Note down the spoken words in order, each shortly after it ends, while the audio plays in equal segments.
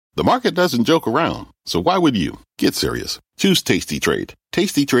The market doesn't joke around, so why would you? Get serious. Choose Tasty Trade.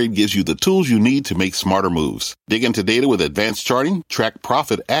 Tasty Trade gives you the tools you need to make smarter moves. Dig into data with advanced charting, track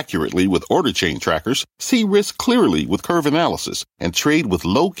profit accurately with order chain trackers, see risk clearly with curve analysis, and trade with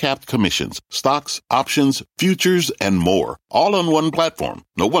low-capped commissions, stocks, options, futures, and more. All on one platform.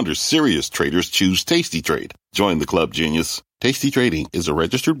 No wonder serious traders choose Tasty Trade. Join the club, genius. Tasty Trading is a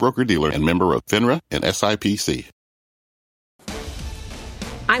registered broker-dealer and member of FINRA and SIPC.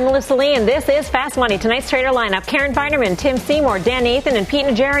 I'm Melissa Lee, and this is Fast Money. Tonight's trader lineup: Karen Feinerman, Tim Seymour, Dan Nathan, and Pete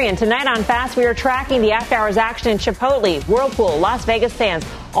Najarian. Tonight on Fast, we are tracking the after-hours action in Chipotle, Whirlpool, Las Vegas Sands.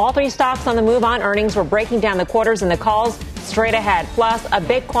 All three stocks on the move on earnings. We're breaking down the quarters and the calls straight ahead. Plus, a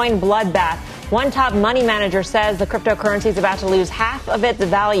Bitcoin bloodbath. One top money manager says the cryptocurrency is about to lose half of its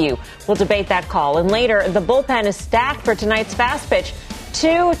value. We'll debate that call. And later, the bullpen is stacked for tonight's Fast Pitch.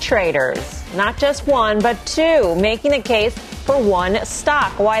 Two traders, not just one, but two, making the case for one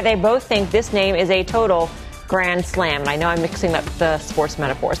stock. Why they both think this name is a total grand slam. And I know I'm mixing up the sports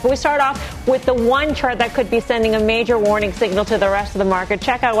metaphors, but we start off with the one chart that could be sending a major warning signal to the rest of the market.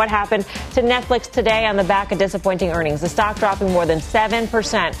 Check out what happened to Netflix today on the back of disappointing earnings. The stock dropping more than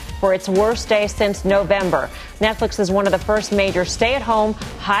 7% for its worst day since November. Netflix is one of the first major stay-at-home,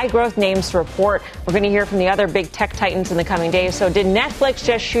 high-growth names to report. We're going to hear from the other big tech titans in the coming days. So did Netflix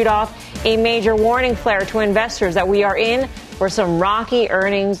just shoot off a major warning flare to investors that we are in for some rocky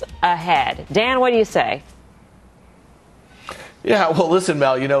earnings ahead? Dan, what do you say? Yeah, well, listen,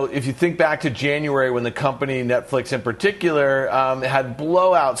 Mel, if you think back to January when the company, Netflix in particular, had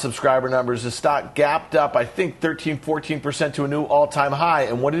blowout subscriber numbers, the stock gapped up, I think, 14% to a new all-time high.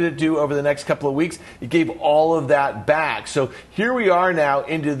 And what did it do over the next couple of weeks? It gave all of that back. So here we are now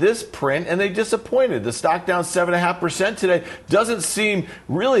into this print, and they disappointed. The stock down 7.5% today doesn't seem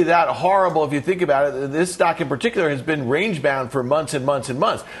really that horrible if you think about it. This stock in particular has been range-bound for months and months and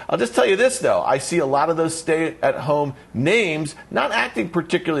months. I'll just tell you this, though. I see a lot of those stay-at-home names not acting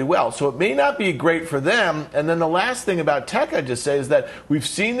particularly well. So it may not be great for them. And then the last thing about tech I'd just say is that we've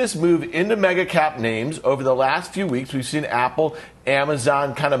seen this move into mega cap names over the last few weeks. We've seen Apple,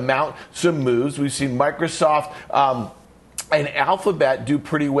 Amazon kind of mount some moves. We've seen Microsoft and Alphabet do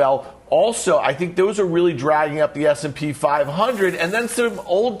pretty well. Also, I think those are really dragging up the S&P 500. And then some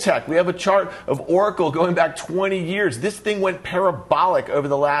old tech. We have a chart of Oracle going back 20 years. This thing went parabolic over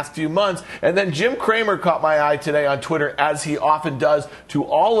the last few months. And then Jim Cramer caught my eye today on Twitter, as he often does to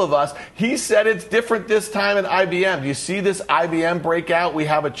all of us. He said it's different this time at IBM. Do you see this IBM breakout? We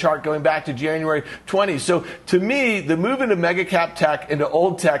have a chart going back to January 20. So to me, the move into mega cap tech, into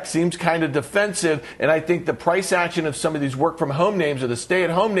old tech, seems kind of defensive. And I think the price action of some of these work from home names or the stay at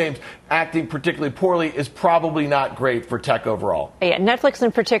home names acting particularly poorly is probably not great for tech overall. Yeah, Netflix in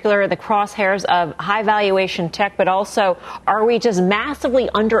particular, the crosshairs of high valuation tech, but also are we just massively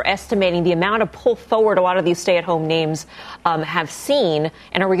underestimating the amount of pull forward a lot of these stay-at-home names have seen,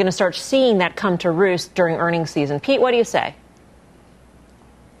 and are we going to start seeing that come to roost during earnings season? Pete, what do you say?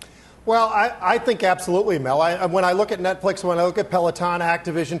 Well, I think absolutely, Mel. When I look at Netflix, when I look at Peloton,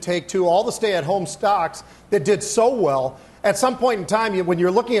 Activision, Take-Two, all the stay-at-home stocks that did so well, at some point in time, when you're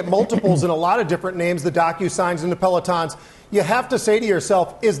looking at multiples in a lot of different names, the DocuSigns and the Pelotons, you have to say to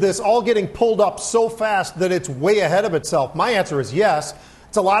yourself, is this all getting pulled up so fast that it's way ahead of itself? My answer is yes.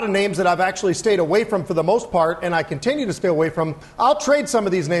 It's a lot of names that I've actually stayed away from for the most part, and I continue to stay away from. I'll trade some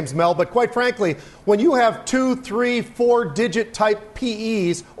of these names, Mel, but quite frankly, when you have 2, 3, 4-digit type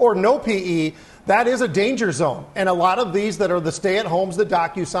PEs or no PE, that is a danger zone. And a lot of these that are the stay-at-homes, the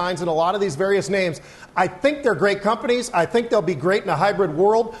DocuSigns, and a lot of these various names, I think they're great companies. I think they'll be great in a hybrid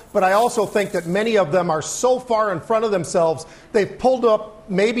world. But I also think that many of them are so far in front of themselves, they've pulled up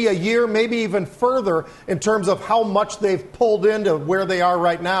maybe a year, maybe even further in terms of how much they've pulled into where they are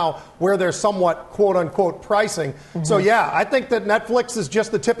right now, where they're somewhat quote-unquote pricing. Mm-hmm. So, yeah, I think that Netflix is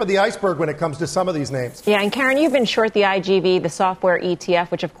just the tip of the iceberg when it comes to some of these names. Yeah, and Karen, you've been short the IGV, the software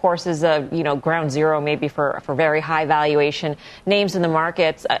ETF, which, of course, is a ground zero maybe for very high valuation names in the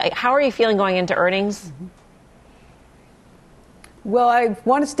markets. How are you feeling going into earnings? Mm-hmm. Well, I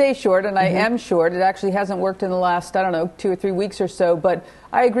want to stay short, and I am short. It actually hasn't worked in the last, 2 or 3 weeks or so. But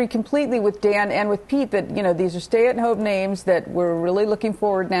I agree completely with Dan and with Pete that, these are stay-at-home names that we're really looking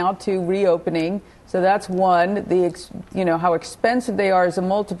forward now to reopening. So that's one. How expensive they are as a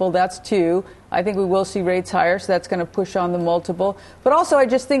multiple, that's two. I think we will see rates higher, so that's going to push on the multiple. But also, I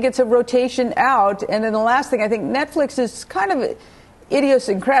just think it's a rotation out. And then the last thing, I think Netflix is kind of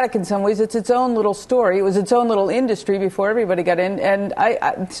idiosyncratic in some ways. It's its own little story. It was its own little industry before everybody got in.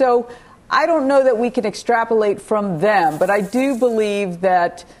 And so I don't know that we can extrapolate from them, but I do believe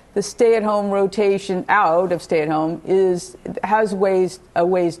that the stay-at-home rotation out of stay-at-home has a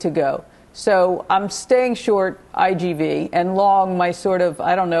ways to go. So I'm staying short IGV and long my sort of,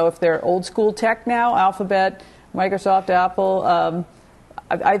 I don't know if they're old school tech now, Alphabet, Microsoft, Apple,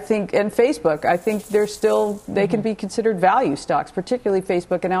 I think, and Facebook. I think they can be considered value stocks, particularly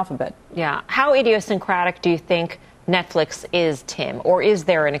Facebook and Alphabet. Yeah. How idiosyncratic do you think Netflix is, Tim, or is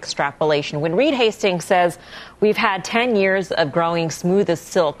there an extrapolation? When Reed Hastings says we've had 10 years of growing smooth as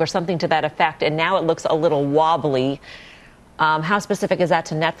silk or something to that effect, and now it looks a little wobbly, how specific is that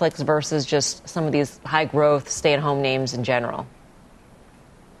to Netflix versus just some of these high-growth, stay-at-home names in general?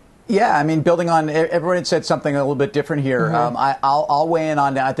 Yeah, I mean, building on, everyone had said something a little bit different here. Mm-hmm. I'll weigh in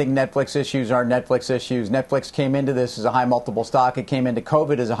on, I think Netflix issues are Netflix issues. Netflix came into this as a high multiple stock. It came into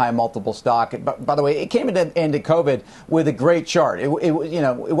COVID as a high multiple stock. But by the way, it came into COVID with a great chart. It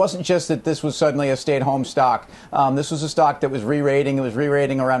wasn't just that this was suddenly a stay-at-home stock. This was a stock that was re-rating. It was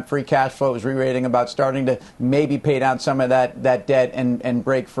re-rating around free cash flow. It was re-rating about starting to maybe pay down some of that debt and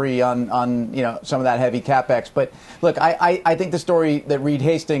break free on some of that heavy capex. But look, I think the story that Reed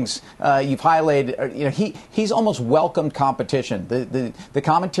Hastings you've highlighted, he's almost welcomed competition. The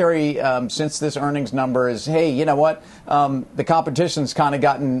commentary since this earnings number is, hey, you know what? The competition's kind of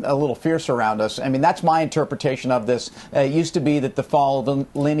gotten a little fierce around us. I mean, that's my interpretation of this. It used to be that the fall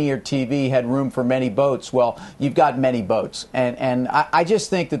of linear TV had room for many boats. Well, you've got many boats. And I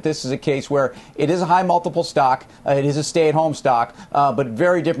just think that this is a case where it is a high multiple stock. It is a stay-at-home stock, but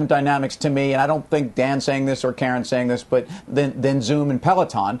very different dynamics to me. And I don't think Dan's saying this or Karen's saying this, but than Zoom and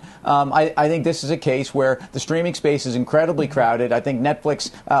Peloton. I think this is a case where the streaming space is incredibly crowded. I think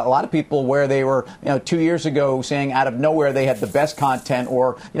Netflix, a lot of people where they were 2 years ago saying out of nowhere they had the best content,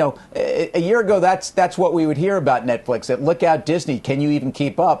 or a year ago that's what we would hear about Netflix. That look out Disney, can you even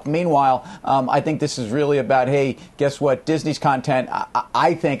keep up? Meanwhile, I think this is really about, hey, guess what? Disney's content,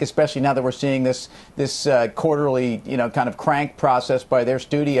 I think, especially now that we're seeing this quarterly kind of crank process by their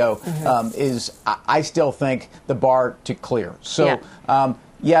studio, is I still think the bar to clear. So. Yeah.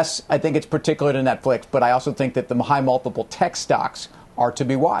 Yes, I think it's particular to Netflix, but I also think that the high multiple tech stocks are to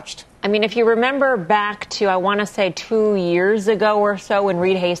be watched. I mean, if you remember back to, I want to say 2 years ago or so, when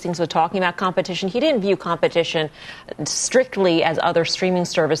Reed Hastings was talking about competition, he didn't view competition strictly as other streaming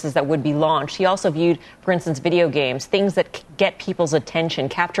services that would be launched. He also viewed, for instance, video games, things that get people's attention,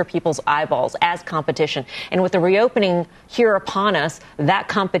 capture people's eyeballs, as competition. And with the reopening here upon us, that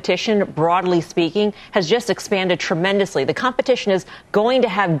competition, broadly speaking, has just expanded tremendously. The competition is going to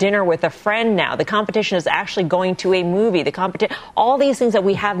have dinner with a friend now. The competition is actually going to a movie. All these things that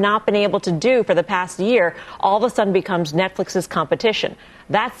we have not been able to do for the past year, all of a sudden becomes Netflix's competition.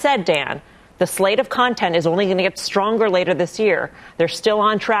 That said, Dan, the slate of content is only going to get stronger later this year. They're still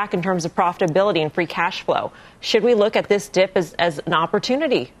on track in terms of profitability and free cash flow. Should we look at this dip as an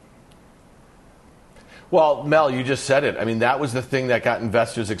opportunity? Well, Mel, you just said it. I mean, that was the thing that got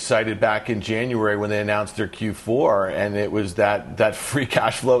investors excited back in January when they announced their Q4, and it was that free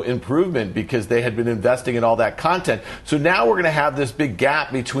cash flow improvement because they had been investing in all that content. So now we're going to have this big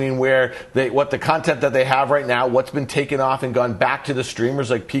gap between what the content that they have right now, what's been taken off and gone back to the streamers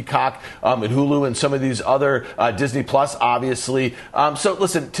like Peacock and Hulu and some of these other Disney Plus, obviously. So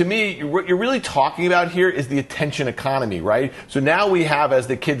listen, to me, what you're really talking about here is the attention economy, right? So now we have, as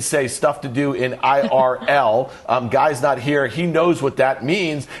the kids say, stuff to do in IR. Guy's not here. He knows what that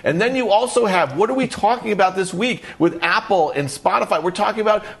means. And then you also have, what are we talking about this week with Apple and Spotify? We're talking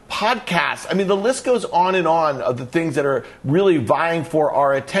about podcasts. I mean, the list goes on and on of the things that are really vying for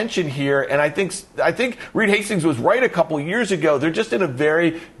our attention here. And I think Reed Hastings was right a couple years ago. They're just in a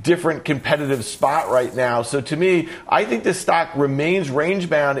very different competitive spot right now. So to me, I think this stock remains range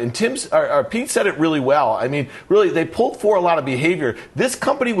bound. And Pete said it really well. I mean, really, they pulled for a lot of behavior. This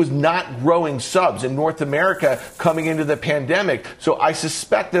company was not growing subs in North America coming into the pandemic. So I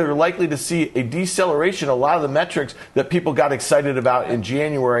suspect they're likely to see a deceleration, a lot of the metrics that people got excited about in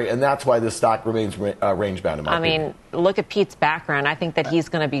January, and that's why this stock remains range-bound in my opinion. Look at Pete's background. I think that he's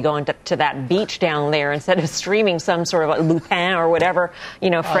going to be going to that beach down there instead of streaming some sort of Lupin or whatever,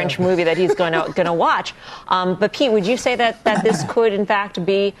 French movie that he's going to watch. But Pete, would you say that this could, in fact,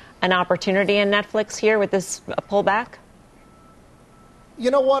 be an opportunity in Netflix here with this pullback? You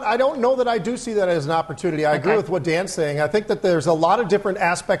know what? I don't know that I do see that as an opportunity. I agree with what Dan's saying. I think that there's a lot of different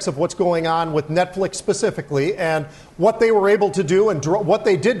aspects of what's going on with Netflix specifically and what they were able to do and what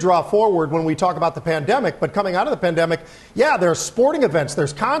they did draw forward when we talk about the pandemic. But coming out of the pandemic, yeah, there's sporting events,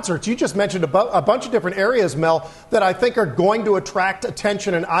 there's concerts. You just mentioned a bunch of different areas, Mel, that I think are going to attract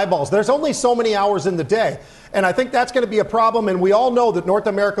attention and eyeballs. There's only so many hours in the day. And I think that's going to be a problem. And we all know that North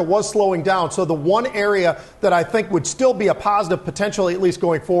America was slowing down. So the one area that I think would still be a positive, potentially at least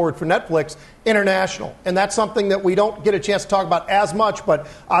going forward for Netflix, international. And that's something that we don't get a chance to talk about as much. But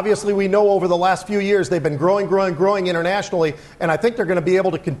obviously we know over the last few years they've been growing internationally. And I think they're going to be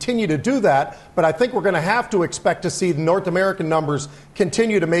able to continue to do that. But I think we're going to have to expect to see the North American numbers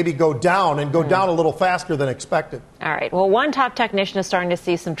continue to maybe go down and go down a little faster than expected. All right. Well, one top technician is starting to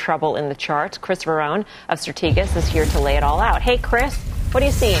see some trouble in the charts. Chris Verone of Strategas is here to lay it all out. Hey, Chris, what are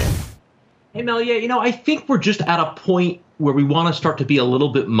you seeing? Hey, Mel, I think we're just at a point where we want to start to be a little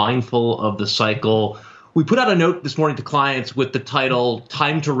bit mindful of the cycle. We put out a note this morning to clients with the title,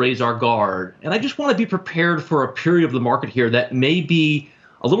 Time to Raise Our Guard. And I just want to be prepared for a period of the market here that may be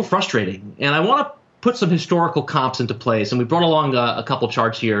a little frustrating. And I want to put some historical comps into place. And we brought along a couple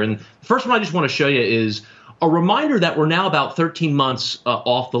charts here. And the first one I just want to show you is a reminder that we're now about 13 months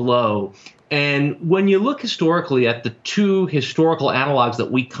off the low. And when you look historically at the two historical analogs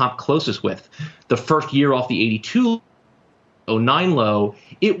that we comp closest with, the first year off the 82.09 low,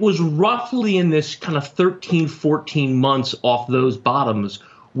 it was roughly in this kind of 13, 14 months off those bottoms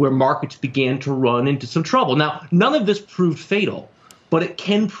where markets began to run into some trouble. Now, none of this proved fatal, but it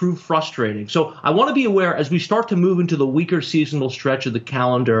can prove frustrating. So I want to be aware as we start to move into the weaker seasonal stretch of the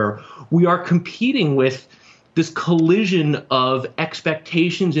calendar, we are competing with this collision of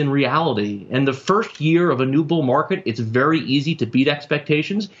expectations and reality. And the first year of a new bull market, it's very easy to beat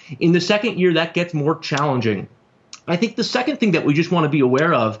expectations. In the second year, that gets more challenging. I think the second thing that we just want to be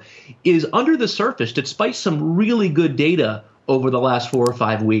aware of is under the surface, despite some really good data over the last 4 or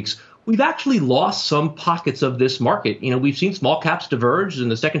 5 weeks, we've actually lost some pockets of this market. We've seen small caps diverge,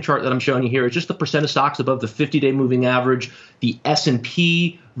 and the second chart that I'm showing you here is just the percent of stocks above the 50-day moving average, the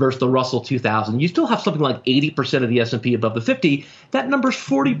S&P versus the Russell 2000. You still have something like 80% of the S&P above the 50. That number's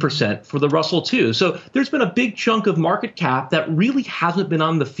 40% for the Russell too. So there's been a big chunk of market cap that really hasn't been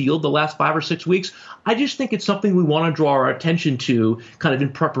on the field the last 5 or 6 weeks. I just think it's something we want to draw our attention to kind of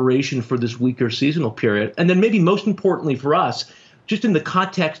in preparation for this weaker seasonal period. And then maybe most importantly for us, just in the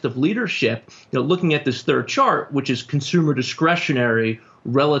context of leadership, looking at this third chart, which is consumer discretionary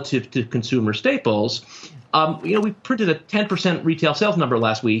relative to consumer staples, we printed a 10% retail sales number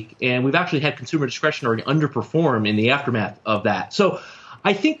last week, and we've actually had consumer discretionary underperform in the aftermath of that. So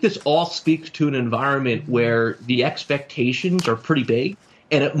I think this all speaks to an environment where the expectations are pretty big,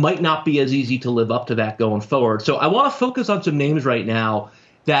 and it might not be as easy to live up to that going forward. So I want to focus on some names right now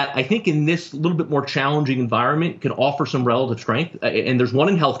that I think in this little bit more challenging environment can offer some relative strength. And there's one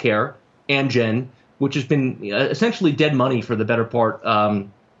in healthcare, Amgen, which has been essentially dead money for the better part of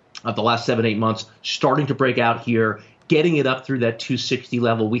the last 7-8 months, starting to break out here, getting it up through that 260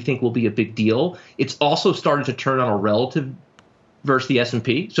 level we think will be a big deal. It's also started to turn on a relative versus the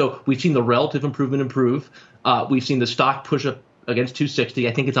S&P. So we've seen the relative improvement improve. We've seen the stock push up against 260.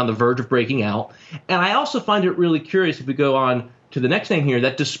 I think it's on the verge of breaking out. And I also find it really curious if we go on to the next thing here,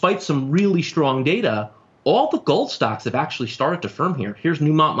 that despite some really strong data, all the gold stocks have actually started to firm here. Here's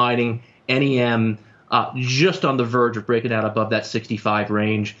Newmont Mining, NEM, just on the verge of breaking out above that 65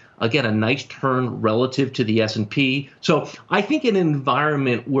 range. Again, a nice turn relative to the S&P. So I think in an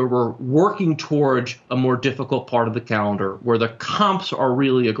environment where we're working towards a more difficult part of the calendar, where the comps are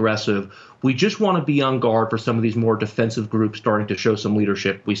really aggressive, we just want to be on guard for some of these more defensive groups starting to show some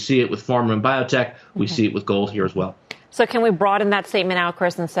leadership. We see it with pharma and biotech. We see it with gold here as well. So can we broaden that statement out,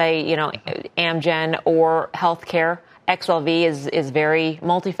 Chris, and say, Amgen or healthcare, XLV is very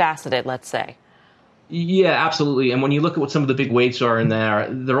multifaceted, let's say? Yeah, absolutely. And when you look at what some of the big weights are in there,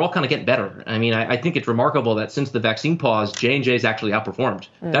 they're all kind of getting better. I mean, I think it's remarkable that since the vaccine pause, J&J's actually outperformed.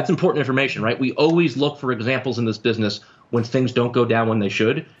 That's important information, right? We always look for examples in this business when things don't go down when they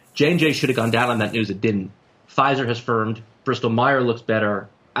should. J&J should have gone down on that news. It didn't. Pfizer has firmed. Bristol Myers looks better.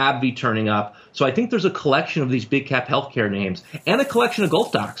 AbbVie turning up. So I think there's a collection of these big cap healthcare names and a collection of gold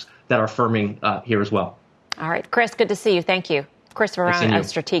stocks that are firming here as well. All right, Chris, good to see you. Thank you. Chris Verone of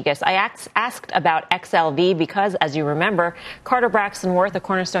Strategas. I asked about XLV because, as you remember, Carter Braxton Worth of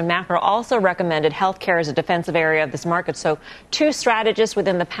Cornerstone Macro also recommended healthcare as a defensive area of this market. So two strategists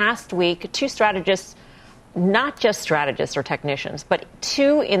within the past week, two strategists, not just strategists or technicians, but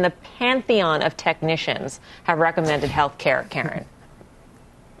two in the pantheon of technicians have recommended healthcare, Karen.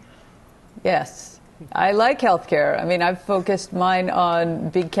 Yes. I like healthcare. I mean, I've focused mine on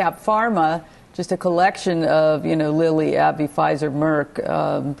big cap pharma, just a collection of, Lilly, AbbVie, Pfizer,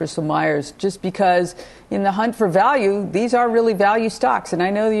 Merck, Bristol Myers, just because in the hunt for value, these are really value stocks. And I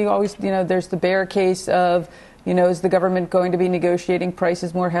know you always, there's the bear case of, is the government going to be negotiating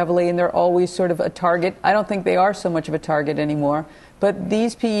prices more heavily? And they're always sort of a target. I don't think they are so much of a target anymore. But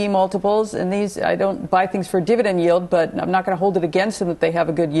these PE multiples and these, I don't buy things for dividend yield, but I'm not going to hold it against them that they have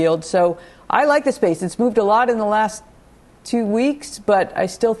a good yield. So I like the space. It's moved a lot in the last 2 weeks, but I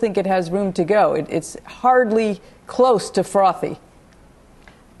still think it has room to go. It's hardly close to frothy.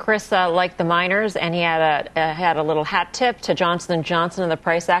 Chris liked the miners, and he had a little hat tip to Johnson & Johnson and the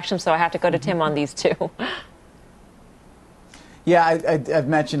price action, so I have to go to Tim on these two. Yeah, I've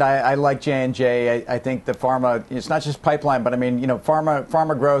mentioned I like J&J. I think the pharma, it's not just pipeline, but I mean,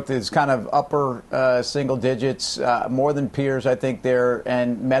 pharma growth is kind of upper single digits, more than peers, I think, there,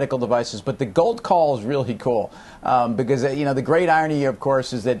 and medical devices. But the gold call is really cool because, the great irony, of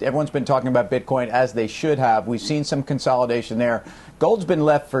course, is that everyone's been talking about Bitcoin as they should have. We've seen some consolidation there. Gold's been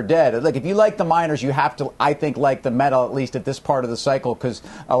left for dead. Look, if you like the miners, you have to, I think, like the metal, at least at this part of the cycle, because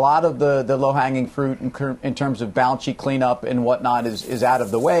a lot of the low-hanging fruit in terms of balance sheet cleanup and whatnot is out of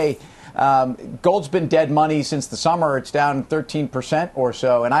the way. Gold's been dead money since the summer. It's down 13% or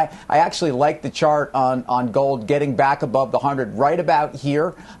so. And I actually like the chart on gold getting back above the 100 right about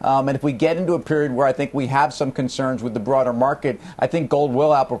here. And if we get into a period where I think we have some concerns with the broader market, I think gold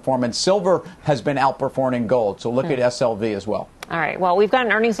will outperform. And silver has been outperforming gold. So look at SLV as well. All right. Well, we've got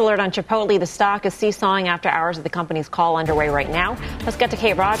an earnings alert on Chipotle. The stock is seesawing after hours of the company's call underway right now. Let's get to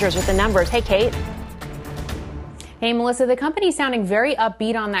Kate Rogers with the numbers. Hey, Kate. Hey, Melissa, the company's sounding very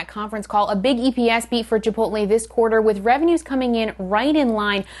upbeat on that conference call. A big EPS beat for Chipotle this quarter with revenues coming in right in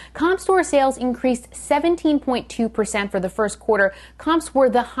line. Comp store sales increased 17.2% for the first quarter. Comps were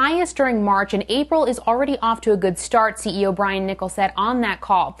the highest during March, and April is already off to a good start, CEO Brian Niccol said on that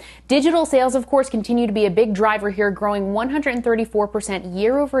call. Digital sales, of course, continue to be a big driver here, growing 134%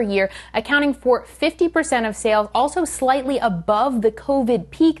 year over year, accounting for 50% of sales, also slightly above the COVID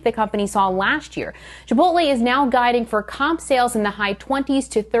peak the company saw last year. Chipotle is now guiding for comp sales in the high 20s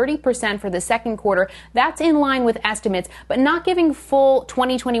to 30% for the second quarter. That's in line with estimates, but not giving full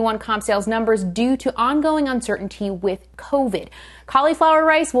 2021 comp sales numbers due to ongoing uncertainty with COVID. Cauliflower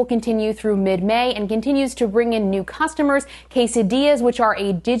rice will continue through mid-May and continues to bring in new customers. Quesadillas, which are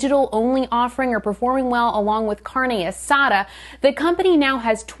a digital-only offering, are performing well along with carne asada. The company now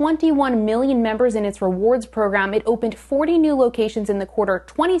has 21 million members in its rewards program. It opened 40 new locations in the quarter.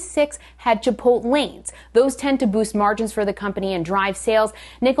 26 had Chipotlanes. Those tend to boost margins for the company and drive sales.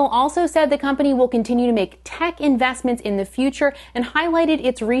 Niccol also said the company will continue to make tech investments in the future and highlighted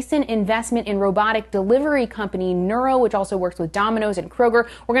its recent investment in robotic delivery company Nuro, which also works with Domino's and Kroger.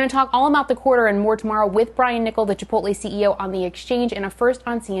 We're going to talk all about the quarter and more tomorrow with Brian Niccol, the Chipotle CEO, on the exchange in a first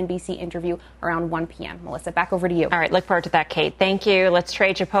on CNBC interview around 1 p.m. Melissa, back over to you. All right, look forward to that, Kate. Thank you. Let's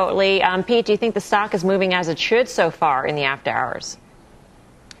trade Chipotle. Pete, do you think the stock is moving as it should so far in the after hours?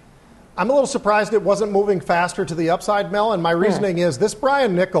 I'm a little surprised it wasn't moving faster to the upside, Mel, and my reasoning is this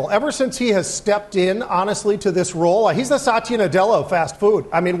Brian Niccol, ever since he has stepped in, honestly, to this role, he's the Satya Nadella of fast food.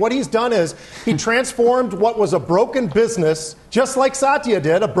 I mean, what he's done is he transformed what was a broken business, just like Satya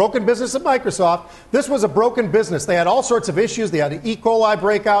did, a broken business at Microsoft. This was a broken business. They had all sorts of issues. They had an E. coli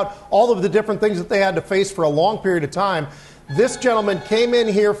breakout, all of the different things that they had to face for a long period of time. This gentleman came in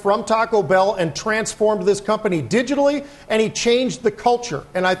here from Taco Bell and transformed this company digitally, and he changed the culture.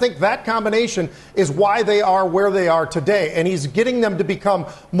 And I think that combination is why they are where they are today. And he's getting them to become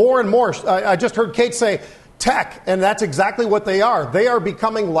more and more. I just heard Kate say tech, and that's exactly what they are. They are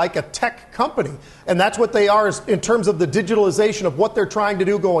becoming like a tech company. And that's what they are in terms of the digitalization of what they're trying to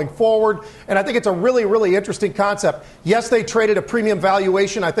do going forward. And I think it's a really, really interesting concept. Yes, they traded a premium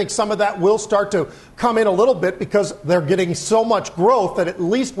valuation. I think some of that will start to come in a little bit because they're getting so much growth that at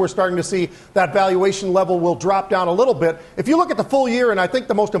least we're starting to see that valuation level will drop down a little bit. If you look at the full year, and I think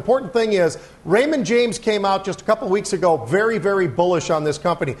the most important thing is Raymond James came out just a couple of weeks ago very, very bullish on this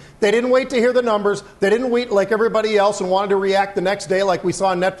company. They didn't wait to hear the numbers. They didn't wait like everybody else and wanted to react the next day like we saw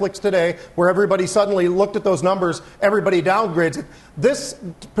on Netflix today, where everybody suddenly looked at those numbers, everybody downgrades it. This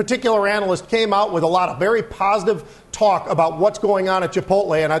particular analyst came out with a lot of very positive talk about what's going on at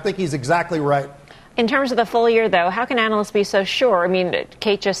Chipotle, and I think he's exactly right. In terms of the full year, though, how can analysts be so sure? I mean,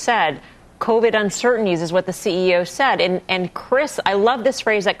 Kate just said COVID uncertainties is what the CEO said. And Chris, I love this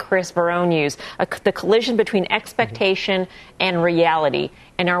phrase that Chris Barone used, the collision between expectation and reality.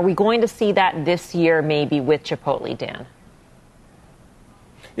 And are we going to see that this year maybe with Chipotle, Dan?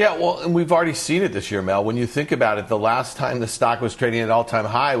 Yeah, well, and we've already seen it this year, Mel. When you think about it, the last time the stock was trading at an all-time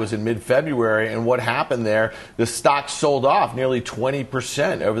high was in mid-February, and what happened there, the stock sold off nearly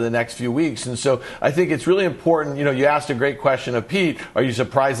 20% over the next few weeks. And so I think it's really important. You asked a great question of Pete. Are you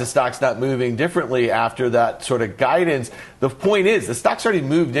surprised the stock's not moving differently after that sort of guidance? The point is, the stock's already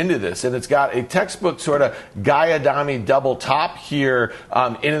moved into this, and it's got a textbook sort of Guy-Adami double top here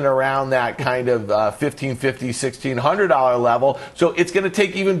in and around that kind of $1,550, $1,600 level. So it's going to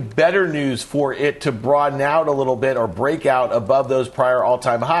take even better news for it to broaden out a little bit or break out above those prior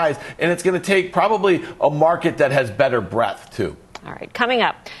all-time highs. And it's going to take probably a market that has better breadth, too. All right, coming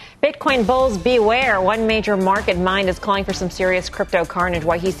up. Bitcoin bulls beware. One major market mind is calling for some serious crypto carnage,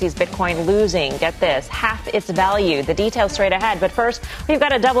 why he sees Bitcoin losing, get this, half its value. The details straight ahead. But first, we've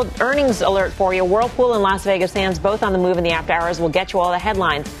got a double earnings alert for you. Whirlpool and Las Vegas Sands both on the move in the after hours. We'll get you all the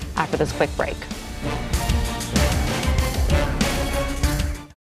headlines after this quick break.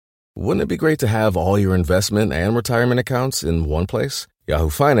 Wouldn't it be great to have all your investment and retirement accounts in one place? Yahoo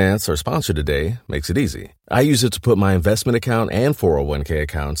Finance, our sponsor today, makes it easy. I use it to put my investment account and 401k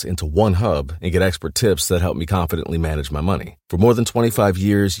accounts into one hub and get expert tips that help me confidently manage my money. For more than 25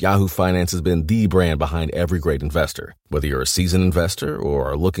 years, Yahoo Finance has been the brand behind every great investor. Whether you're a seasoned investor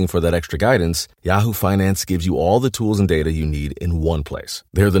or are looking for that extra guidance, Yahoo Finance gives you all the tools and data you need in one place.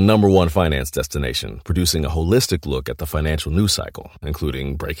 They're the #1 finance destination, producing a holistic look at the financial news cycle,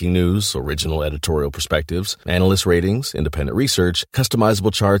 including breaking news, original editorial perspectives, analyst ratings, independent research,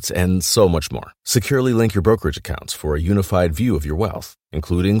 customizable charts, and so much more. Securely link your brokerage accounts for a unified view of your wealth,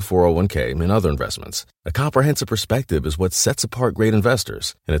 including 401k and other investments. A comprehensive perspective is what sets apart great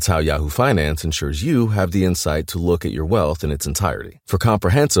investors, and it's how Yahoo Finance ensures you have the insight to look at your wealth in its entirety. For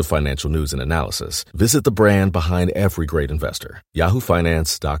comprehensive financial news and analysis, visit the brand behind every great investor,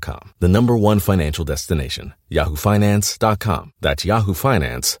 yahoofinance.com, the #1 financial destination, yahoofinance.com. That's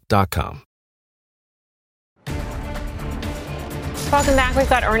yahoofinance.com. Welcome back. We've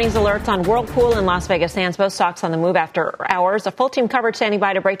got earnings alerts on Whirlpool and Las Vegas Sands, both stocks on the move after hours. A full team coverage standing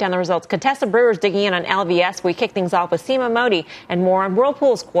by to break down the results. Contessa Brewers digging in on LVS. We kick things off with Seema Modi and more on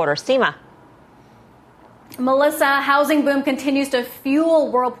Whirlpool's quarter. Seema. Melissa, housing boom continues to fuel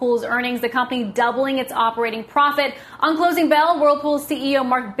Whirlpool's earnings, the company doubling its operating profit. On closing bell, Whirlpool's CEO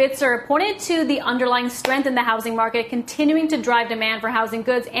Mark Bitzer pointed to the underlying strength in the housing market, continuing to drive demand for housing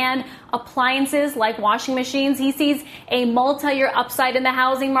goods and appliances like washing machines. He sees a multi-year upside in the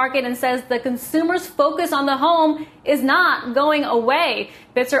housing market and says the consumer's focus on the home is not going away.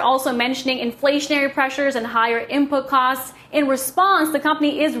 Bitzer also mentioning inflationary pressures and higher input costs. In response, the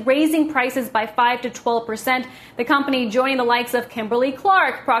company is raising prices by 5 to 12%. The company joining the likes of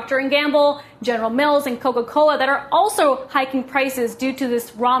Kimberly-Clark, Procter & Gamble, General Mills, and Coca-Cola that are also hiking prices due to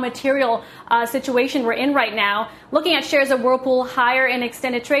this raw material situation we're in right now. Looking at shares of Whirlpool higher in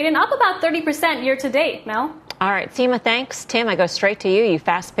extended trade and up about 30% year to date. Mel? All right, Seema, thanks. Tim, I go straight to you. You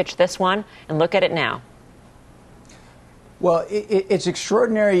fast pitched this one and look at it now. Well, it's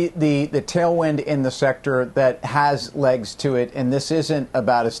extraordinary, the tailwind in the sector that has legs to it, and this isn't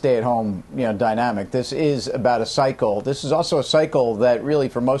about a stay-at-home dynamic. This is about a cycle. This is also a cycle that really,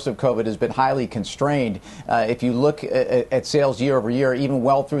 for most of COVID, has been highly constrained. If you look at sales year over year, even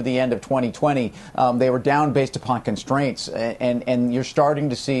well through the end of 2020, they were down based upon constraints, and you're starting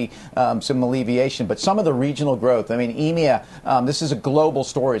to see some alleviation. But some of the regional growth, I mean, EMEA, this is a global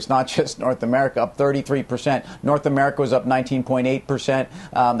story. It's not just North America, up 33%. North America was up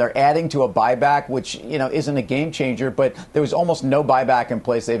 19.8%. They're adding to a buyback, which isn't a game changer, but there was almost no buyback in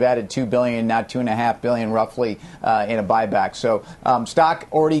place. They've added $2 billion, now $2.5 billion roughly in a buyback. So stock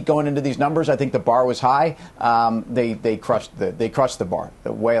already going into these numbers. I think the bar was high. They crushed the bar,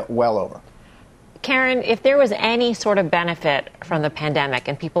 well over. Karen, if there was any sort of benefit from the pandemic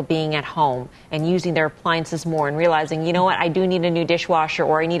and people being at home and using their appliances more and realizing, you know what, I do need a new dishwasher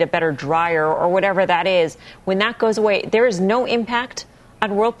or I need a better dryer or whatever that is, when that goes away, there is no impact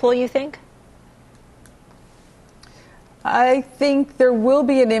on Whirlpool, you think? I think there will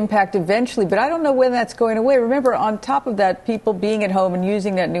be an impact eventually, but I don't know when that's going away. Remember, on top of that, people being at home and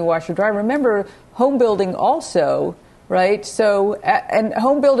using that new washer dryer, remember home building also. Right. So and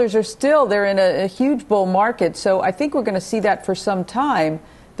home builders are they're in a huge bull market. So I think we're going to see that for some time,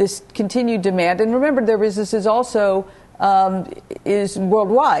 this continued demand. And remember, their business is also is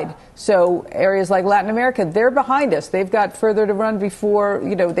worldwide. So areas like Latin America, they're behind us. They've got further to run before,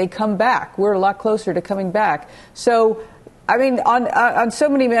 they come back. We're a lot closer to coming back. So I mean, on so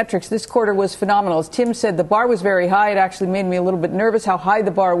many metrics, this quarter was phenomenal. As Tim said, the bar was very high. It actually made me a little bit nervous how high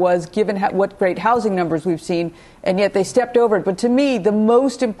the bar was, given what great housing numbers we've seen, and yet they stepped over it. But to me, the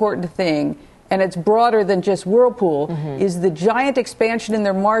most important thing, and it's broader than just Whirlpool, is the giant expansion in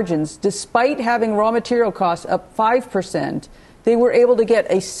their margins. Despite having raw material costs up 5%, they were able to get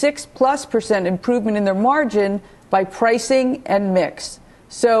a 6+% improvement in their margin by pricing and mix.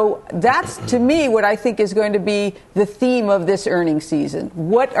 So that's, to me, what I think is going to be the theme of this earnings season.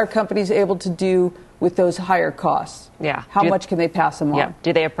 What are companies able to do with those higher costs? Yeah. How much can they pass them on?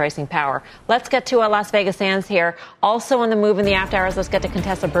 Do they have pricing power? Let's get to Las Vegas Sands here. Also on the move in the after hours, let's get to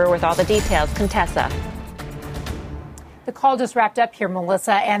Contessa Brewer with all the details. Contessa. The call just wrapped up here,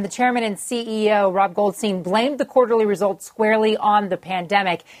 Melissa, and the chairman and CEO, Rob Goldstein, blamed the quarterly results squarely on the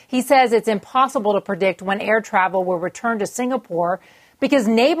pandemic. He says it's impossible to predict when air travel will return to Singapore because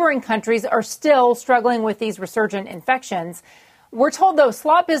neighboring countries are still struggling with these resurgent infections. We're told, though,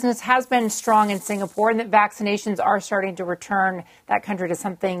 slot business has been strong in Singapore and that vaccinations are starting to return that country to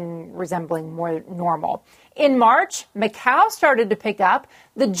something resembling more normal. In March, Macau started to pick up.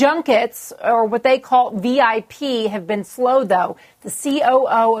 The junkets, or what they call VIP, have been slow, though. The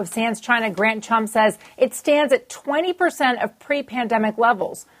COO of Sands China, Grant Chum, says it stands at 20% of pre-pandemic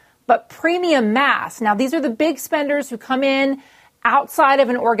levels. But premium mass, now these are the big spenders who come in outside of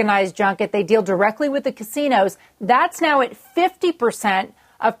an organized junket. They deal directly with the casinos. That's now at 50%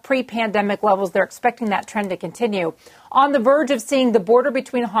 of pre-pandemic levels. They're expecting that trend to continue. On the verge of seeing the border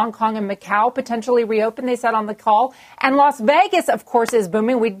between Hong Kong and Macau potentially reopen, they said on the call. And Las Vegas, of course, is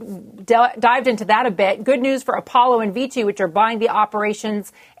booming. We dived into that a bit. Good news for Apollo and V2, which are buying the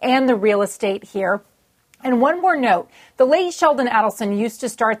operations and the real estate here. And one more note. The late Sheldon Adelson used to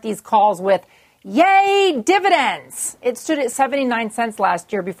start these calls with, "Yay, dividends!" It stood at 79 cents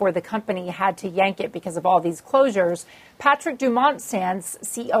last year before the company had to yank it because of all these closures. Patrick Dumont, Sands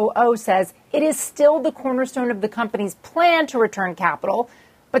COO, says it is still the cornerstone of the company's plan to return capital,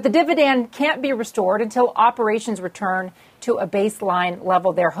 but the dividend can't be restored until operations return to a baseline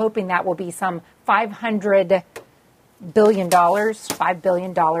level. They're hoping that will be some $500 billion, $5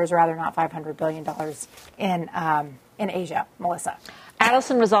 billion, rather not $500 billion in Asia. Melissa.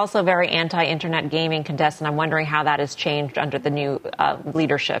 Adelson was also very anti-internet gaming, Contessa, and I'm wondering how that has changed under the new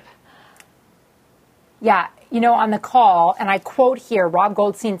leadership. Yeah, on the call, and I quote here, Rob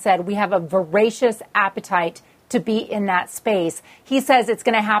Goldstein said, "We have a voracious appetite to be in that space." He says it's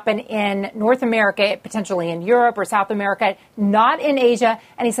going to happen in North America, potentially in Europe or South America, not in Asia.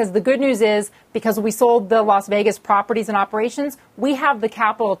 And he says the good news is because we sold the Las Vegas properties and operations, we have the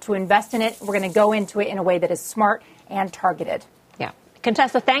capital to invest in it. We're going to go into it in a way that is smart and targeted. Yeah.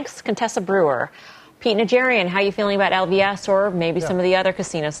 Contessa, thanks. Contessa Brewer. Pete Najarian, how are you feeling about LVS or maybe some of the other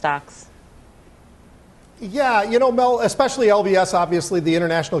casino stocks? Yeah, Mel, especially LVS, obviously the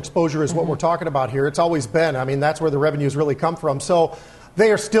international exposure is what we're talking about here. It's always been. I mean, that's where the revenues really come from. So they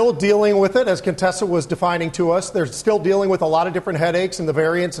are still dealing with it, as Contessa was defining to us. They're still dealing with a lot of different headaches and the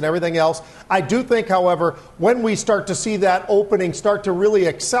variants and everything else. I do think, however, when we start to see that opening start to really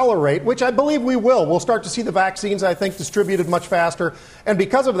accelerate, which I believe we will, we'll start to see the vaccines, I think, distributed much faster. And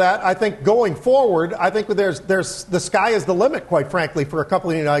because of that, I think going forward, I think there's the sky is the limit, quite frankly, for a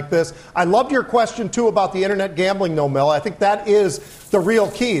company like this. I loved your question, too, about the internet gambling, though, Mel. I think that is the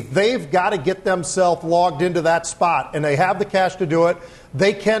real key. They've got to get themselves logged into that spot, and they have the cash to do it.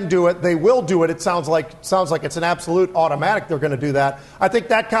 They can do it. They will do it. It sounds like it's an absolute automatic they're going to do that. I think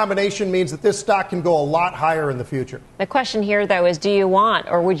that combination means that this stock can go a lot higher in the future. The question here, though, is do you want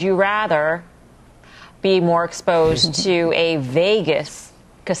or would you rather be more exposed to a Vegas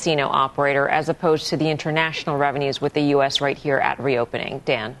casino operator as opposed to the international revenues with the U.S. right here at reopening?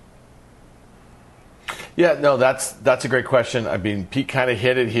 Dan? Yeah, no, that's a great question. I mean, Pete kind of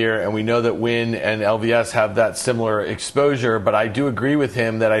hit it here, and we know that Wynn and LVS have that similar exposure, but I do agree with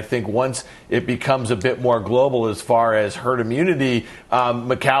him that I think once it becomes a bit more global as far as herd immunity,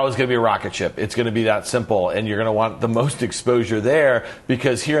 Macau is going to be a rocket ship. It's going to be that simple, and you're going to want the most exposure there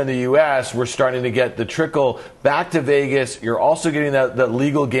because here in the U.S., we're starting to get the trickle back to Vegas. You're also getting the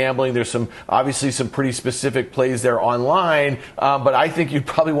legal gambling. There's obviously some pretty specific plays there online, but I think you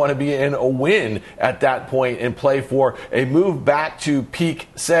probably want to be in a Wynn at that point and play for a move back to peak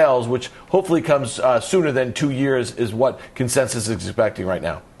sales, which hopefully comes sooner than 2 years is what consensus is expecting right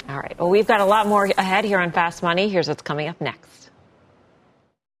now. All right. Well, we've got a lot more ahead here on Fast Money. Here's what's coming up next.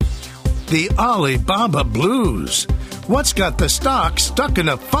 The Alibaba Blues. What's got the stock stuck in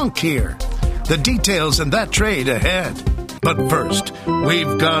a funk here? The details in that trade ahead. But first,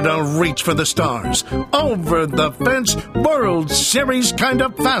 we've got to reach for the stars. Over the fence, World Series kind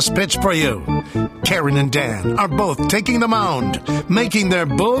of fast pitch for you. Karen and Dan are both taking the mound, making their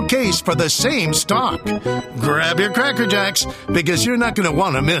bull case for the same stock. Grab your Cracker Jacks, because you're not going to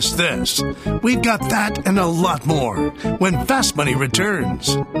want to miss this. We've got that and a lot more when Fast Money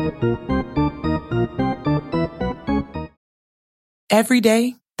returns. Every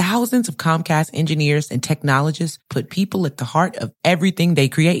day, thousands of Comcast engineers and technologists put people at the heart of everything they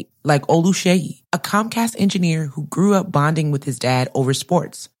create. Like Oluseyi, a Comcast engineer who grew up bonding with his dad over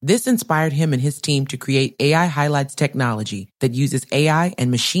sports. This inspired him and his team to create AI Highlights technology that uses AI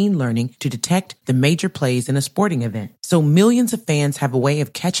and machine learning to detect the major plays in a sporting event. So millions of fans have a way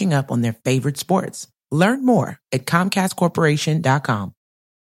of catching up on their favorite sports. Learn more at ComcastCorporation.com.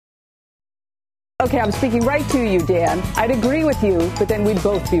 Okay, I'm speaking right to you, Dan. I'd agree with you, but then we'd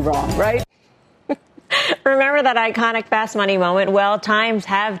both be wrong, right? Remember that iconic Fast Money moment? Well, times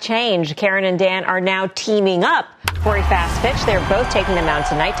have changed. Karen and Dan are now teaming up for a fast pitch. They're both taking the mound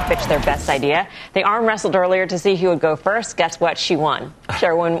tonight to pitch their best idea. They arm wrestled earlier to see who would go first. Guess what? She won.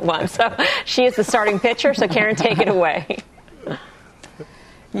 Sherwin won. So she is the starting pitcher. So Karen, take it away.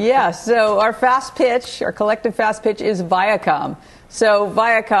 Yeah, so our fast pitch, our collective fast pitch is Viacom. So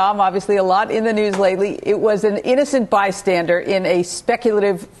Viacom, obviously a lot in the news lately. It was an innocent bystander in a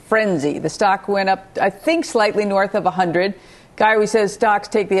speculative frenzy. The stock went up, I think, slightly north of 100. Guy always says stocks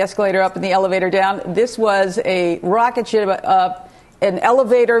take the escalator up and the elevator down. This was a rocket ship up, an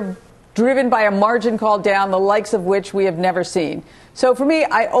elevator driven by a margin call down, the likes of which we have never seen. So for me,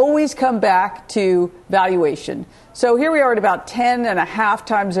 I always come back to valuation. So here we are at about 10.5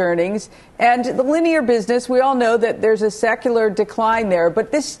 times earnings. And the linear business, we all know that there's a secular decline there,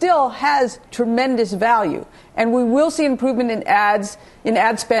 but this still has tremendous value. And we will see improvement in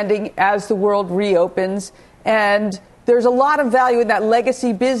ad spending as the world reopens. And there's a lot of value in that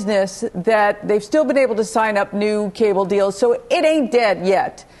legacy business that they've still been able to sign up new cable deals. So it ain't dead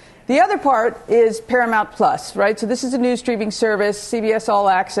yet. The other part is Paramount Plus, right? So this is a new streaming service. CBS All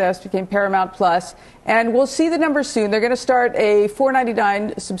Access became Paramount Plus. And we'll see the numbers soon. They're going to start a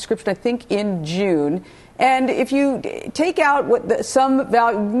 $4.99 subscription, I think, in June. And if you take out what some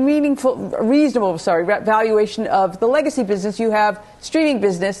reasonable valuation of the legacy business, you have streaming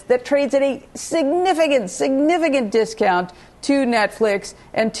business that trades at a significant discount to Netflix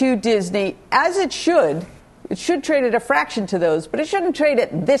and to Disney, as it should. It should trade at a fraction to those, but it shouldn't trade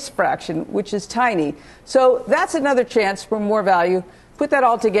at this fraction, which is tiny. So that's another chance for more value. Put that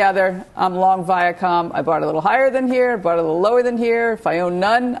all together. I'm long Viacom. I bought a little higher than here, bought a little lower than here. If I own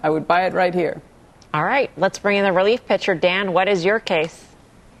none, I would buy it right here. All right, let's bring in the relief pitcher. Dan, what is your case?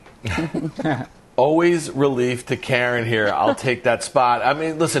 Always relief to Karen here. I'll take that spot. I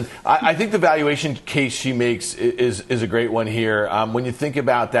mean, listen, I think the valuation case she makes is a great one here. When you think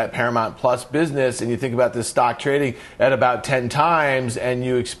about that Paramount Plus business and you think about this stock trading at about 10 times and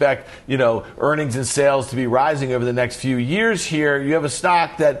you expect, earnings and sales to be rising over the next few years here, you have a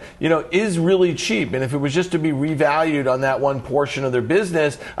stock that, is really cheap. And if it was just to be revalued on that one portion of their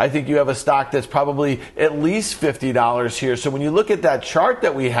business, I think you have a stock that's probably at least $50 here. So when you look at that chart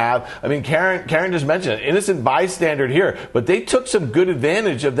that we have, I mean, Karen just mentioned an innocent bystander here, but they took some good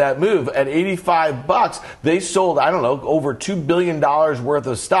advantage of that move. At $85, they sold, over $2 billion worth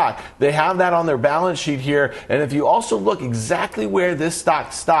of stock. They have that on their balance sheet here. And if you also look exactly where this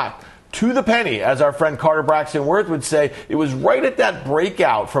stock stopped, to the penny, as our friend Carter Braxton Worth would say, it was right at that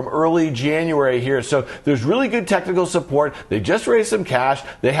breakout from early January here. So there's really good technical support. They just raised some cash.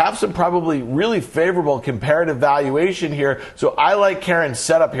 They have some probably really favorable comparative valuation here. So I like Karen's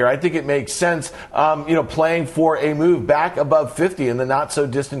setup here. I think it makes sense, playing for a move back above 50 in the not so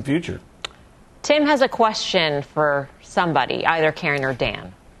distant future. Tim has a question for somebody, either Karen or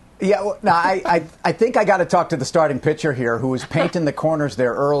Dan. Yeah, well, no, I think I got to talk to the starting pitcher here who was painting the corners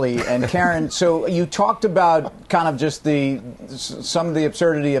there early. And Karen, so you talked about kind of just some of the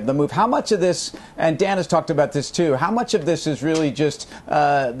absurdity of the move. How much of this, and Dan has talked about this too, how much of this is really just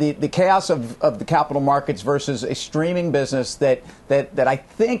the chaos of the capital markets versus a streaming business that I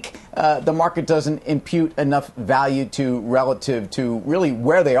think the market doesn't impute enough value to relative to really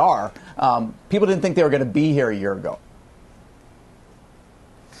where they are. People didn't think they were going to be here a year ago.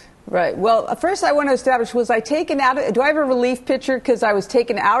 Right. Well, first I want to establish, was I taken out do I have a relief pitcher because I was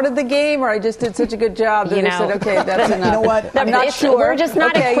taken out of the game, or I just did such a good job that I said, okay, that's enough? You know what? I'm not sure. We're just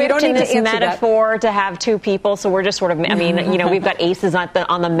not equipped in this metaphor to have two people, so we're just sort of, we've got aces on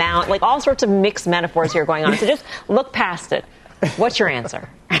the mount, like all sorts of mixed metaphors here going on. So just look past it. What's your answer?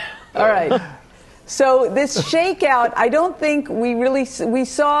 All right. So this shakeout, I don't think we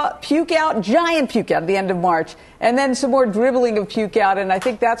saw giant puke out at the end of March, and then some more dribbling of puke out, and I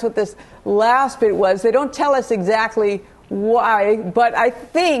think that's what this last bit was. They don't tell us exactly why, but I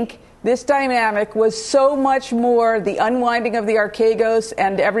think this dynamic was so much more the unwinding of the Archegos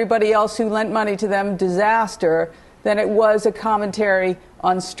and everybody else who lent money to them disaster than it was a commentary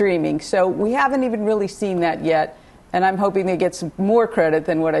on streaming. So we haven't even really seen that yet. And I'm hoping they get some more credit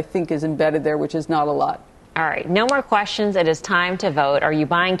than what I think is embedded there, which is not a lot. All right, no more questions. It is time to vote. Are you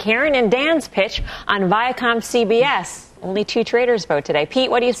buying Karen and Dan's pitch on Viacom CBS? Only 2 traders vote today.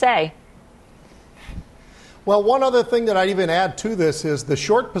 Pete, what do you say? Well, one other thing that I'd even add to this is the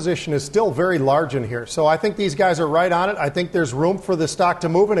short position is still very large in here. So I think these guys are right on it. I think there's room for the stock to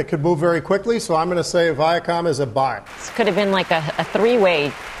move, and it could move very quickly. So I'm going to say Viacom is a buy. This could have been like a 3-way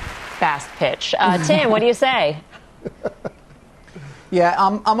fast pitch. Tim, what do you say? Yeah,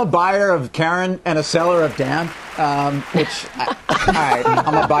 I'm a buyer of Karen and a seller of Dan. All right,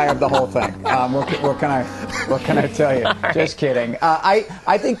 I'm a buyer of the whole thing. What can I tell you? Right. Just kidding.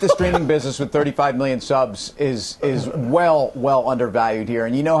 I think the streaming business with 35 million subs is well undervalued here.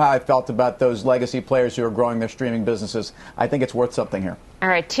 And you know how I felt about those legacy players who are growing their streaming businesses. I think it's worth something here. All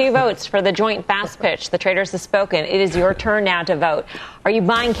right, 2 votes for the joint fast pitch. The traders have spoken. It is your turn now to vote. Are you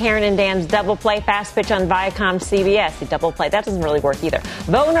buying Karen and Dan's double play fast pitch on Viacom CBS? The double play, that doesn't really work either.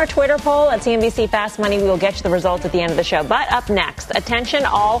 Vote in our Twitter poll at CNBC Fast Money. We will get you the results at the end of the show. But up next, attention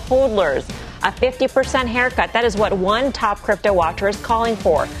all hodlers. A 50% haircut. That is what one top crypto watcher is calling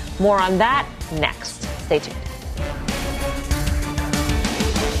for. More on that next. Stay tuned.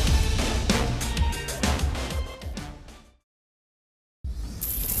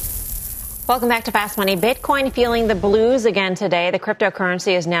 Welcome back to Fast Money. Bitcoin feeling the blues again today. The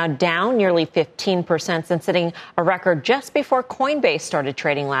cryptocurrency is now down nearly 15% since hitting a record just before Coinbase started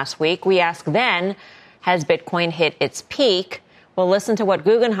trading last week. We asked then, has Bitcoin hit its peak? We'll listen to what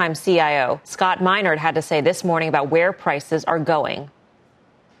Guggenheim CIO Scott Minerd had to say this morning about where prices are going.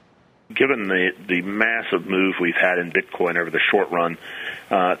 Given the massive move we've had in Bitcoin over the short run,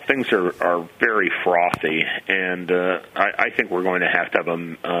 things are very frothy, and I think we're going to have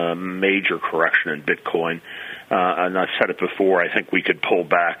a major correction in Bitcoin. And I've said it before. I think we could pull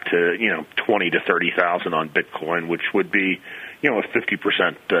back to 20 to 30,000 on Bitcoin, which would be a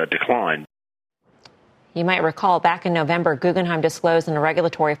 50% decline. You might recall back in November, Guggenheim disclosed in a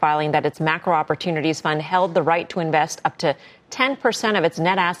regulatory filing that its Macro Opportunities Fund held the right to invest up to 10% of its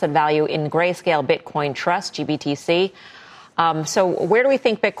net asset value in Grayscale Bitcoin Trust, GBTC. So where do we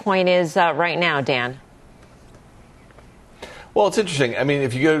think Bitcoin is right now, Dan? Well, it's interesting. I mean,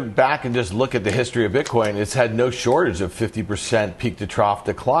 if you go back and just look at the history of Bitcoin, it's had no shortage of 50% peak to trough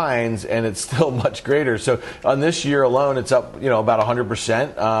declines, and it's still much greater. So on this year alone, it's up, about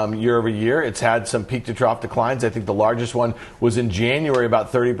 100% year over year. It's had some peak to trough declines. I think the largest one was in January,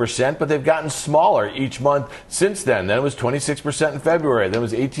 about 30%, but they've gotten smaller each month since then. Then it was 26% in February. Then it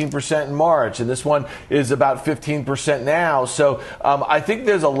was 18% in March, and this one is about 15% now. So I think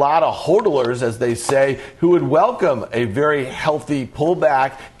there's a lot of hodlers, as they say, who would welcome a very healthy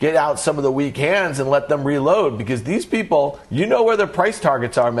pullback, get out some of the weak hands and let them reload, because these people, where their price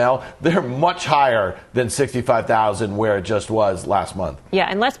targets are, Mel. They're much higher than 65,000 where it just was last month. Yeah,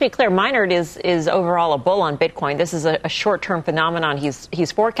 and let's be clear, Minerd is overall a bull on Bitcoin. This is a short-term phenomenon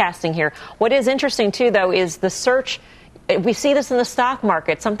he's forecasting here. What is interesting, too, though, is the search. We see this in the stock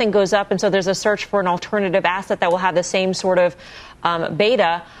market. Something goes up, and so there's a search for an alternative asset that will have the same sort of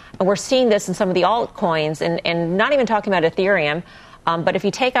beta. And we're seeing this in some of the altcoins, and not even talking about Ethereum. But if you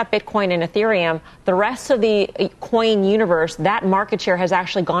take out Bitcoin and Ethereum, the rest of the coin universe, that market share has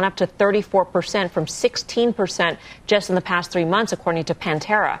actually gone up to 34% from 16% just in the past 3 months, according to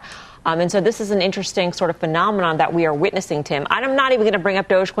Pantera. And so this is an interesting sort of phenomenon that we are witnessing, Tim. I'm not even going to bring up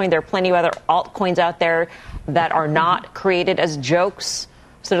Dogecoin. There are plenty of other altcoins out there that are not created as jokes.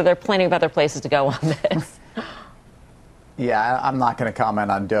 So there are plenty of other places to go on this. Yeah, I'm not going to comment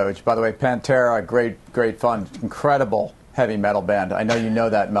on Doge. By the way, Pantera, great fund, incredible heavy metal band. I know you know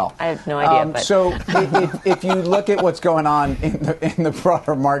that, Mel. I have no idea. So if you look at what's going on in the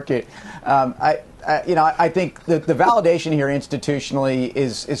broader market, I think the validation here institutionally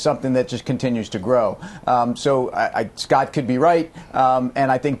is something that just continues to grow. Scott could be right,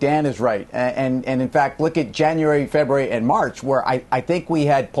 and I think Dan is right. And in fact, look at January, February, and March, where I think we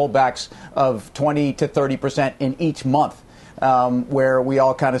had pullbacks of 20 to 30% in each month, where we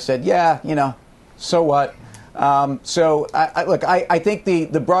all kind of said, so what? I think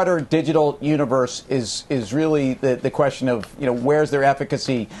the broader digital universe is really the question of where's their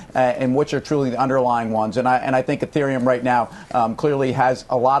efficacy and which are truly the underlying ones, and I think Ethereum right now clearly has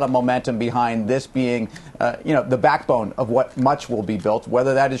a lot of momentum behind this being the backbone of what much will be built.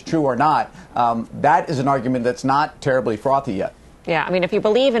 Whether that is true or not, that is an argument that's not terribly frothy yet. Yeah, I mean, if you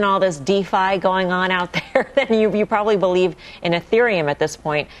believe in all this DeFi going on out there, then you probably believe in Ethereum at this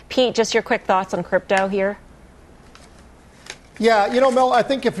point. Pete, just your quick thoughts on crypto here. Yeah, Mel, I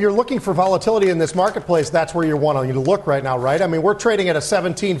think if you're looking for volatility in this marketplace, that's where you want to look right now, right? I mean, we're trading at a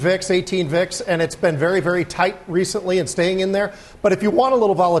 17 VIX, 18 VIX, and it's been very, very tight recently and staying in there. But if you want a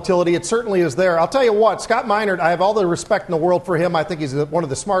little volatility, it certainly is there. I'll tell you what, Scott Minerd, I have all the respect in the world for him. I think he's one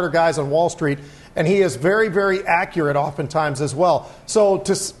of the smarter guys on Wall Street. And he is very, very accurate oftentimes as well. So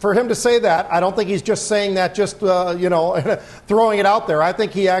for him to say that, I don't think he's just saying that just, throwing it out there. I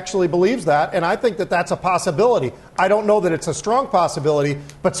think he actually believes that, and I think that that's a possibility. I don't know that it's a strong possibility,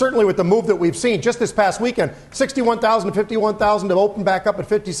 but certainly with the move that we've seen just this past weekend, 61,000 to 51,000 to open back up at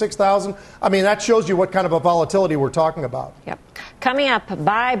 56,000. I mean, that shows you what kind of a volatility we're talking about. Yep. Coming up,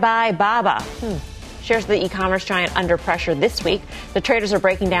 bye Baba. Shares of the e-commerce giant under pressure this week. The traders are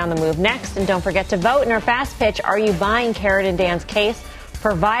breaking down the move next. And don't forget to vote in our fast pitch. Are you buying Karen and Dan's case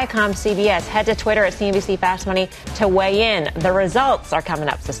for Viacom CBS? Head to Twitter at CNBC Fast Money to weigh in. The results are coming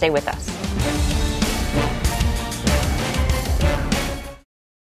up, so stay with us.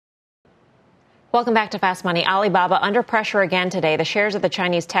 Welcome back to Fast Money. Alibaba under pressure again today. The shares of the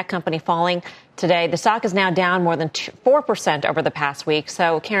Chinese tech company falling today. The stock is now down more than 4% over the past week.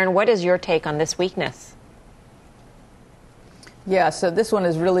 So, Karen, what is your take on this weakness? Yeah, so this one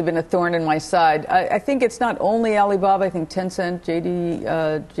has really been a thorn in my side. I think it's not only Alibaba. I think Tencent,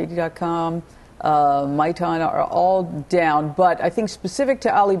 JD.com, Maitan are all down. But I think specific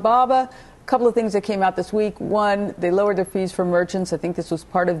to Alibaba, a couple of things that came out this week. One, they lowered their fees for merchants. I think this was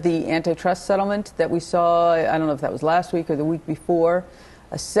part of the antitrust settlement that we saw. I don't know if that was last week or the week before.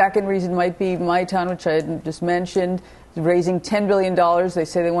 A second reason might be Maitan, which I just mentioned, raising $10 billion. They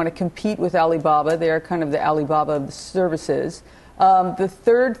say they want to compete with Alibaba. They are kind of the Alibaba of the services. The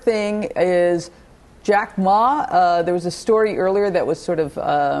third thing is Jack Ma. There was a story earlier that was sort of,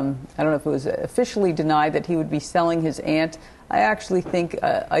 I don't know if it was officially denied that he would be selling his ant. I actually think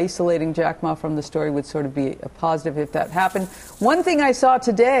isolating Jack Ma from the story would sort of be a positive if that happened. One thing I saw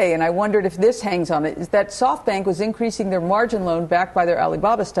today, and I wondered if this hangs on it, is that SoftBank was increasing their margin loan backed by their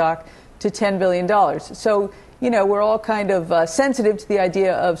Alibaba stock to $10 billion. So, we're all kind of sensitive to the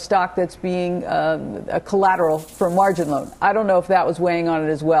idea of stock that's being a collateral for a margin loan. I don't know if that was weighing on it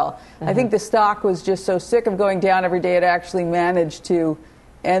as well. Mm-hmm. I think the stock was just so sick of going down every day, it actually managed to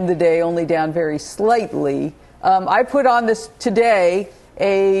end the day only down very slightly. I put on this today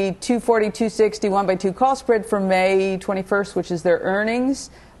a 240, 260, 1x2 call spread for May 21st, which is their earnings.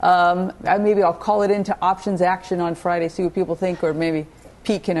 Maybe I'll call it into options action on Friday, see what people think, or maybe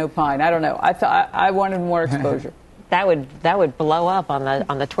Pete can opine. I don't know. I thought I wanted more exposure. That would blow up on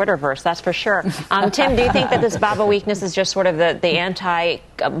the Twitterverse, that's for sure. Tim, do you think that this Baba weakness is just sort of the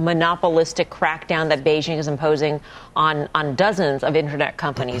anti-monopolistic crackdown that Beijing is imposing on dozens of internet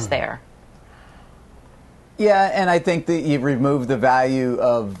companies there? Yeah, and I think that you remove the value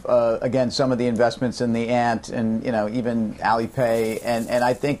of, again, some of the investments in the Ant and, even Alipay. And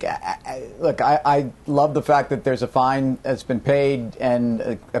I think, I love the fact that there's a fine that's been paid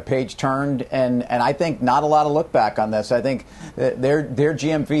and a page turned. And I think not a lot of look back on this. I think their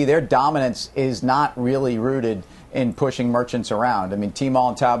GMV, their dominance is not really rooted in pushing merchants around. I mean, Tmall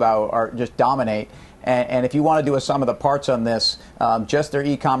and Taobao are just dominate. And if you want to do a sum of the parts on this, just their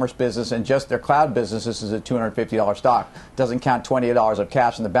e-commerce business and just their cloud business, this is a $250 stock. Doesn't count $28 of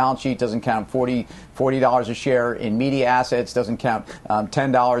cash on the balance sheet. Doesn't count $40 a share in media assets. Doesn't count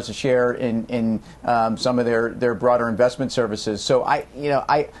 $10 a share in some of their broader investment services. So I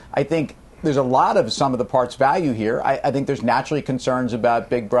think there's a lot of sum of the parts value here. I think there's naturally concerns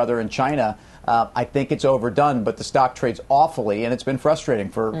about Big Brother in China. I think it's overdone, but the stock trades awfully, and it's been frustrating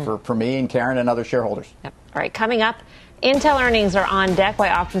for me and Karen and other shareholders. Yep. All right, coming up, Intel earnings are on deck. Why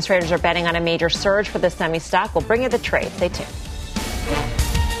options traders are betting on a major surge for the semi stock. We'll bring you the trade. Stay tuned.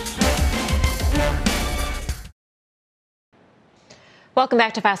 Welcome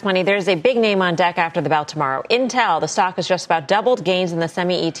back to Fast Money. There's a big name on deck after the bell tomorrow. Intel, the stock has just about doubled gains in the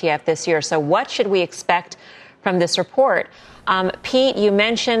semi ETF this year. So what should we expect from this report? Pete, you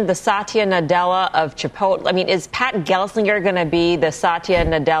mentioned the Satya Nadella of Chipotle. I mean, is Pat Gelsinger going to be the Satya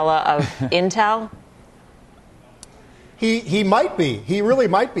Nadella of Intel? He might be. He really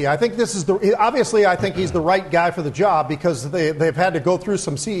might be. I think obviously I think he's the right guy for the job because they've had to go through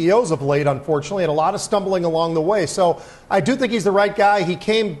some CEOs of late, unfortunately, and a lot of stumbling along the way. So I do think he's the right guy. He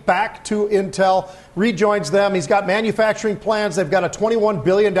came back to Intel, rejoins them. He's got manufacturing plans. They've got a $21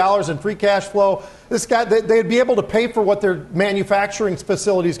 billion in free cash flow. This guy, they'd be able to pay for what their manufacturing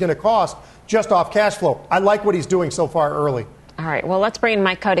facility is going to cost just off cash flow. I like what he's doing so far early. All right. Well, let's bring in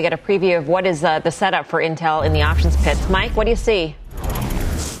Mike Coe to get a preview of what is the setup for Intel in the options pits. Mike, what do you see?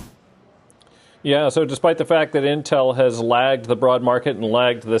 Yeah, so despite the fact that Intel has lagged the broad market and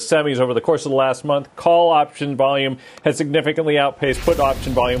lagged the semis over the course of the last month, call option volume has significantly outpaced put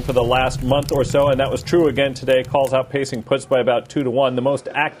option volume for the last month or so, and that was true again today. Calls outpacing puts by about 2-1. The most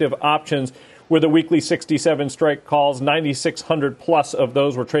active options were the weekly 67 strike calls. 9,600 plus of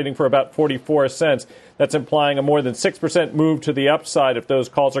those were trading for about 44 cents. That's implying a more than 6% move to the upside if those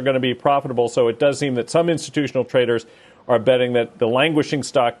calls are going to be profitable. So it does seem that some institutional traders are betting that the languishing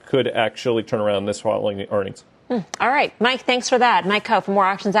stock could actually turn around this following earnings. All right. Mike, thanks for that. Mike Coe, for more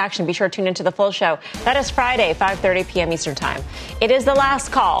options action, be sure to tune into the full show. That is Friday, 5:30 p.m. Eastern Time. It is the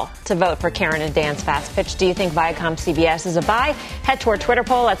last call to vote for Karen and Dan's Fast Pitch. Do you think Viacom CBS is a buy? Head to our Twitter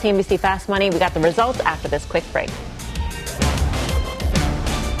poll at CNBC Fast Money. We got the results after this quick break.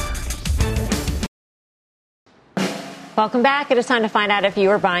 Welcome back. It is time to find out if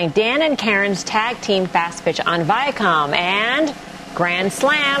you are buying Dan and Karen's tag team Fast Pitch on Viacom. And Grand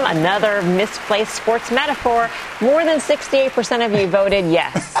Slam, another misplaced sports metaphor. More than 68% of you voted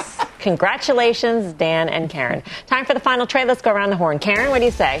yes. Congratulations, Dan and Karen. Time for the final trade. Let's go around the horn. Karen, what do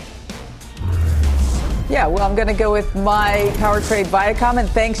you say? Yeah, well, I'm going to go with my power trade Viacom, and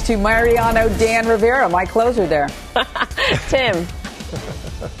thanks to Mariano Dan Rivera, my closer there. Tim.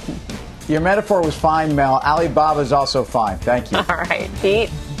 Your metaphor was fine, Mel. Alibaba's also fine. Thank you. All right, Pete.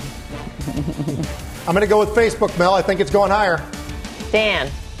 I'm going to go with Facebook, Mel. I think it's going higher. Dan.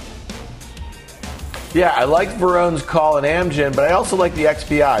 Yeah, I like Verone's call in Amgen, but I also like the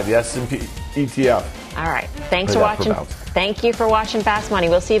XBI, the S&P ETF. All right. Thanks for watching. Thank you for watching Fast Money.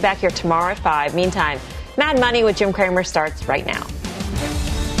 We'll see you back here tomorrow at 5. Meantime, Mad Money with Jim Cramer starts right now.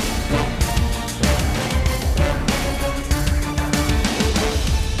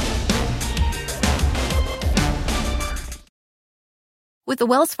 With the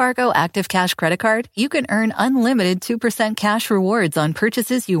Wells Fargo Active Cash Credit Card, you can earn unlimited 2% cash rewards on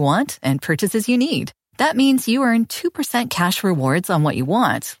purchases you want and purchases you need. That means you earn 2% cash rewards on what you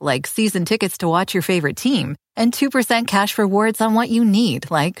want, like season tickets to watch your favorite team, and 2% cash rewards on what you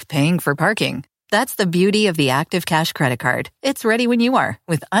need, like paying for parking. That's the beauty of the Active Cash Credit Card. It's ready when you are,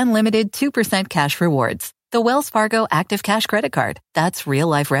 with unlimited 2% cash rewards. The Wells Fargo Active Cash Credit Card. That's real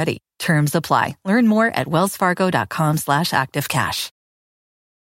life ready. Terms apply. Learn more at wellsfargo.com/activecash.